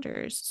did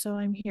wonders. So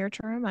I'm here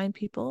to remind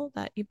people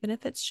that even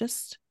if it's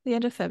just the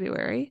end of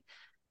February,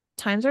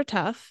 times are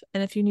tough,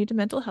 and if you need a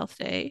mental health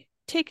day,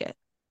 take it.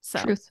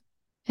 So Truth.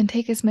 And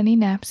take as many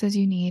naps as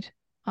you need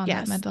on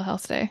Yes. that mental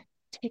health day.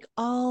 Take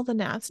all the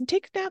naps and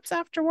take naps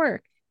after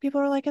work.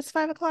 People are like, it's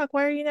 5 o'clock.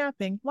 Why are you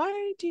napping?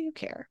 Why do you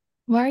care?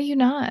 Why are you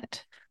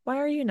not? Why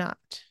are you not?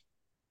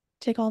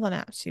 Take all the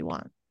naps you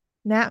want.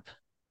 Nap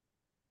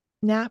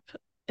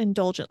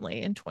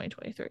indulgently in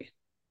 2023.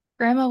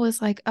 Grandma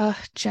was like,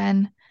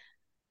 Jen,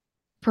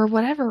 for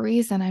whatever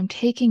reason, I'm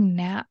taking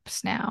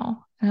naps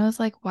now. And I was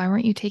like, why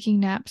weren't you taking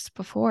naps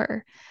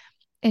before?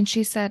 And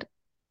she said,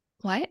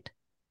 what?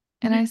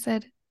 And I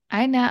said,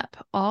 I nap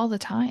all the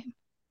time.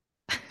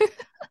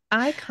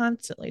 I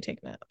constantly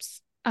take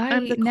naps. I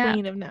I'm the nap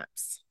queen of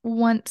naps.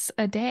 once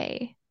a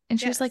day. And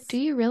she was like, do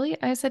Yes. you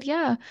really? I said,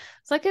 yeah.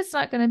 It's like, it's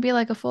not going to be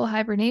like a full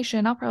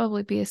hibernation. I'll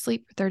probably be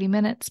asleep for 30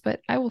 minutes, but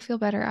I will feel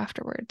better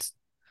afterwards.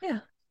 Yeah.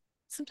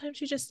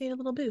 Sometimes you just need a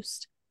little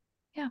boost.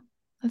 Yeah,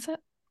 that's it.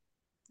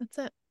 That's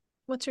it.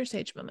 What's your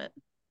sage moment?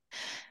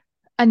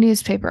 A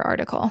newspaper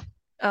article.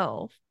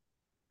 Oh,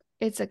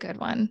 It's a good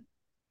one.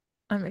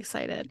 I'm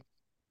excited.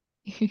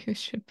 You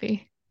should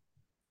be.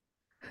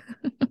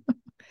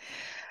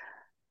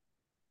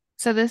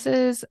 So this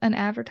is an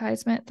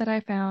advertisement that I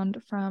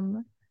found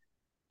from,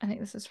 I think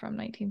this is from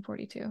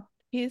 1942.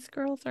 These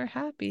girls are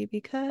happy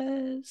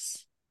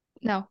because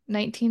No,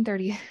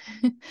 1930.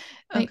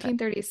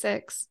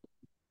 1936.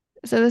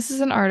 So this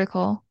is an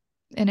article,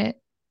 and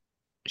it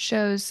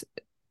shows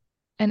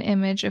an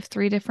image of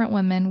 3 different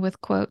women with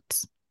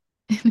quotes.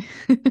 You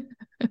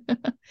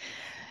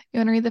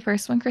want to read the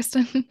first one,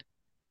 Kristen?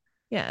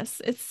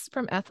 Yes, it's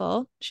from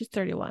Ethel. She's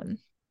 31.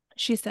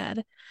 She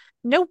said,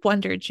 "No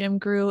wonder Jim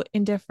grew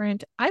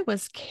indifferent. I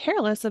was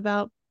careless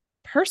about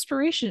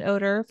perspiration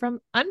odor from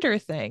under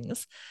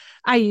things.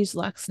 I use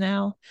Lux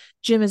now.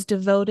 Jim is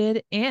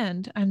devoted,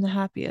 and I'm the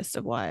happiest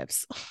of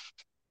wives."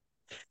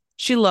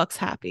 She looks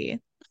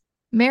happy.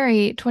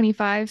 Mary,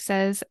 25,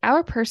 says,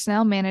 our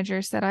personnel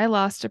manager said I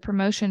lost a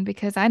promotion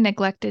because I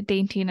neglected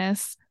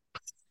daintiness.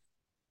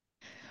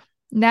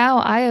 Now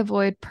I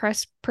avoid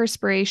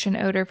perspiration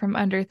odor from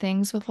under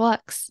things with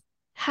Lux.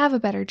 Have a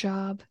better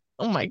job.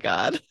 Oh my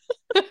God.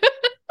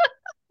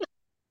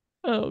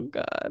 Oh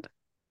God.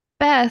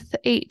 Beth,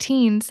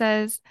 18,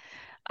 says,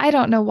 I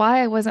don't know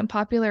why I wasn't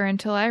popular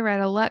until I read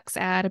a Lux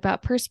ad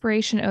about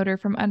perspiration odor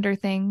from under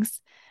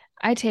things.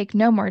 I take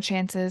no more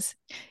chances.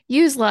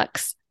 Use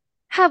Lux.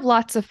 Have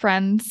lots of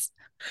friends.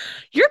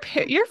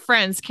 Your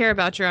friends care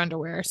about your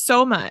underwear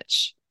so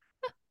much.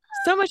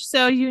 So much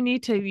so you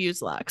need to use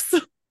Lux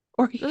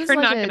or you're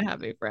not going to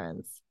have any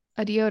friends.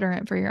 A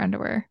deodorant for your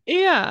underwear.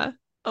 Yeah.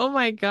 Oh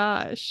my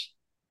gosh.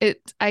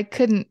 I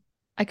couldn't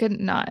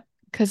not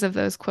because of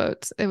those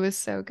quotes. It was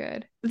so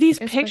good. These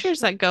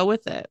pictures that go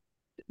with it.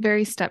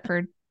 Very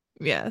Stepford.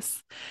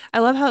 Yes. I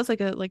love how it's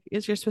like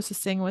you're supposed to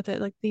sing with it.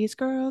 Like, these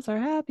girls are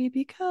happy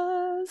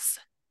because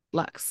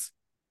Lux.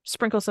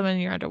 Sprinkle some in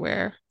your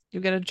underwear.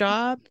 You'll get a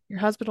job. Your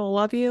husband will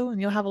love you and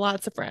you'll have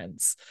lots of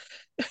friends.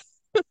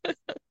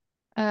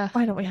 Why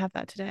don't we have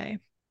that today?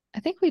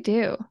 I think we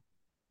do.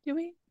 Do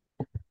we?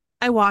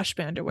 I wash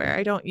my underwear.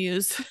 I don't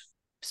use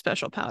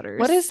special powders.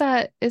 What is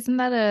that? Isn't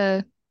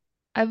that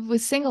I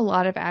was seeing a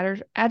lot of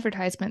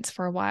advertisements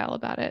for a while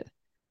about it.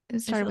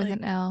 It started with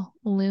an L.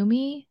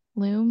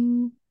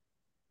 Loom?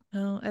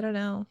 Oh, I don't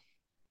know.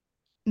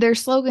 Their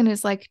slogan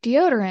is like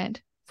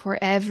deodorant for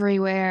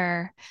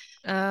everywhere.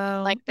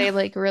 Oh. Like they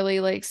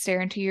really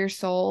stare into your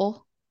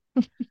soul.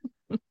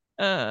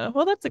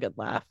 Well, that's a good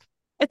laugh.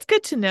 It's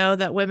good to know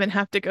that women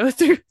have to go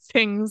through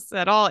things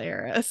at all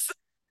eras.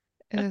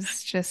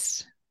 It's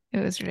just It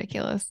was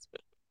ridiculous.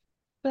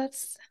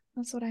 That's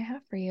what I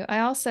have for you. I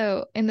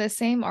also, in the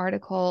same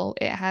article,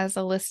 it has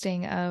a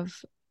listing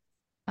of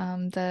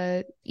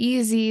the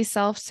easy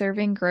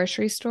self-serving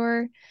grocery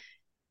store,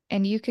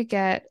 and you could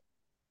get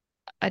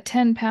a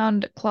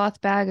 10-pound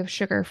cloth bag of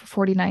sugar for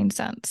 49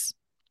 cents.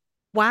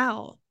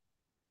 Wow.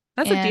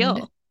 That's a and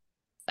deal.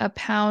 a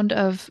pound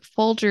of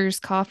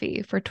Folgers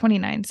coffee for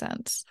 29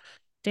 cents.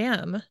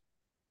 Damn.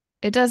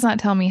 It does not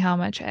tell me how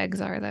much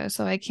eggs are, though,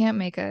 so I can't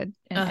make an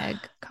Ugh. egg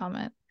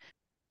comment.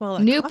 Well,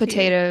 New coffee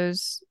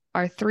potatoes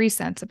are 3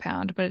 cents a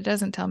pound, but it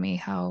doesn't tell me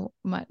how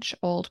much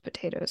old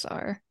potatoes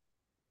are.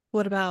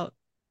 What about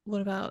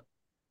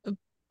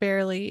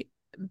barely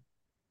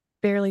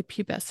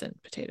pubescent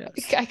potatoes?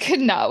 I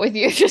could not with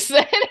you just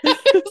then. I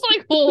was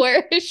like, well,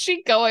 where is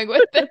she going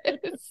with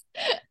this?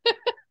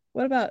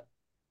 What about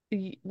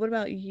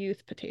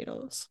youth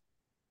potatoes?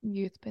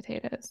 Youth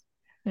potatoes.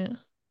 Yeah.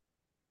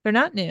 They're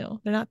not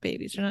new. They're not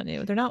babies. They're not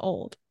new. They're not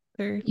old.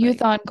 They're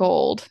Youth on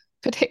gold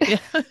potatoes.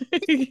 Yeah.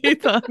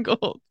 Youth on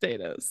gold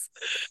potatoes.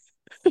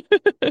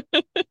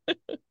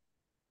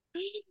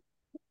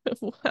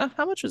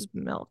 How much was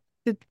milk?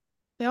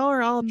 They all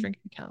were all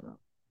drinking cow milk?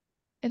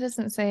 It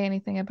doesn't say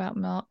anything about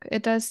milk.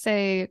 It does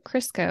say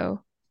Crisco,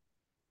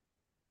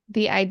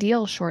 the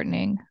ideal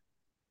shortening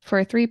for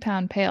a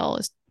 3-pound pail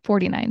is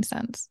 49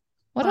 cents.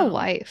 What a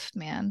life,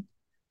 man.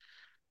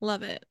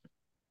 Love it.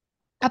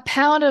 A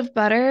pound of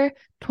butter,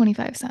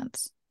 25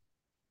 cents.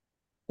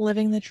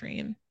 Living the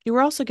dream. You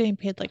were also getting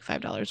paid like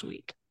 $5 a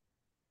week.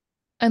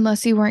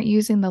 Unless you weren't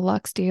using the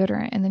Lux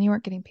deodorant, and then you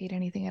weren't getting paid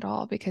anything at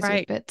all because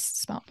your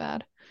bits smelled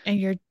bad. And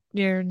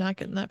you're not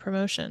getting that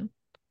promotion.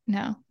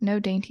 No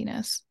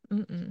daintiness.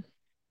 Mm-mm.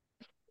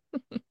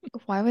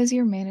 Why was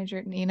your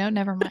manager,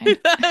 never mind.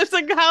 It's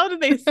like, how did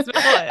they smell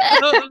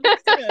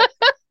it?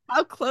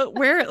 How close?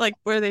 Where, like,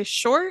 were they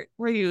short?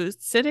 Were you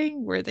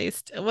sitting? Were they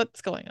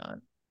what's going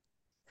on?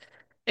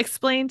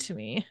 Explain to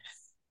me.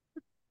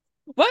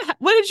 What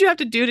did you have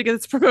to do to get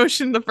this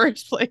promotion in the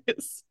first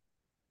place?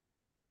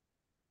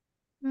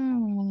 Oh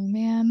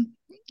man.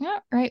 All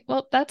right.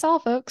 Well, that's all,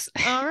 folks.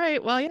 All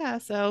right. Well, yeah.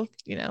 So,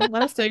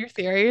 let us know your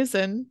theories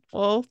and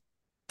we'll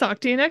talk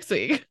to you next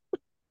week.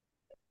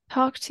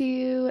 Talk to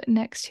you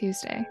next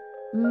Tuesday.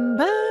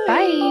 Bye.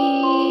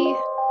 Bye.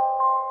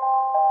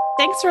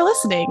 Thanks for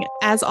listening.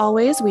 As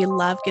always, we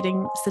love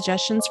getting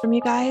suggestions from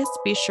you guys.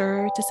 Be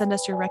sure to send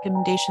us your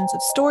recommendations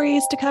of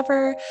stories to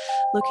cover,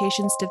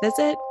 locations to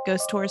visit,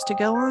 ghost tours to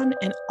go on,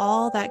 and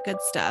all that good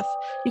stuff.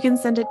 You can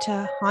send it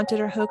to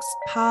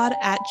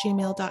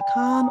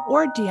hauntedorhoaxedpod@gmail.com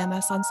or DM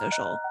us on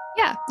social.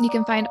 Yeah, you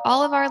can find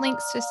all of our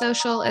links to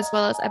social as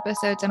well as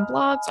episodes and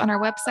blogs on our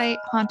website,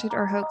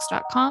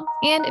 hauntedorhoax.com.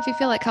 And if you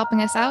feel like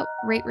helping us out,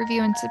 rate,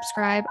 review, and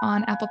subscribe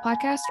on Apple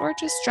Podcasts or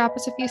just drop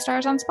us a few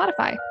stars on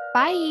Spotify.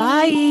 Bye.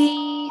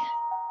 Bye.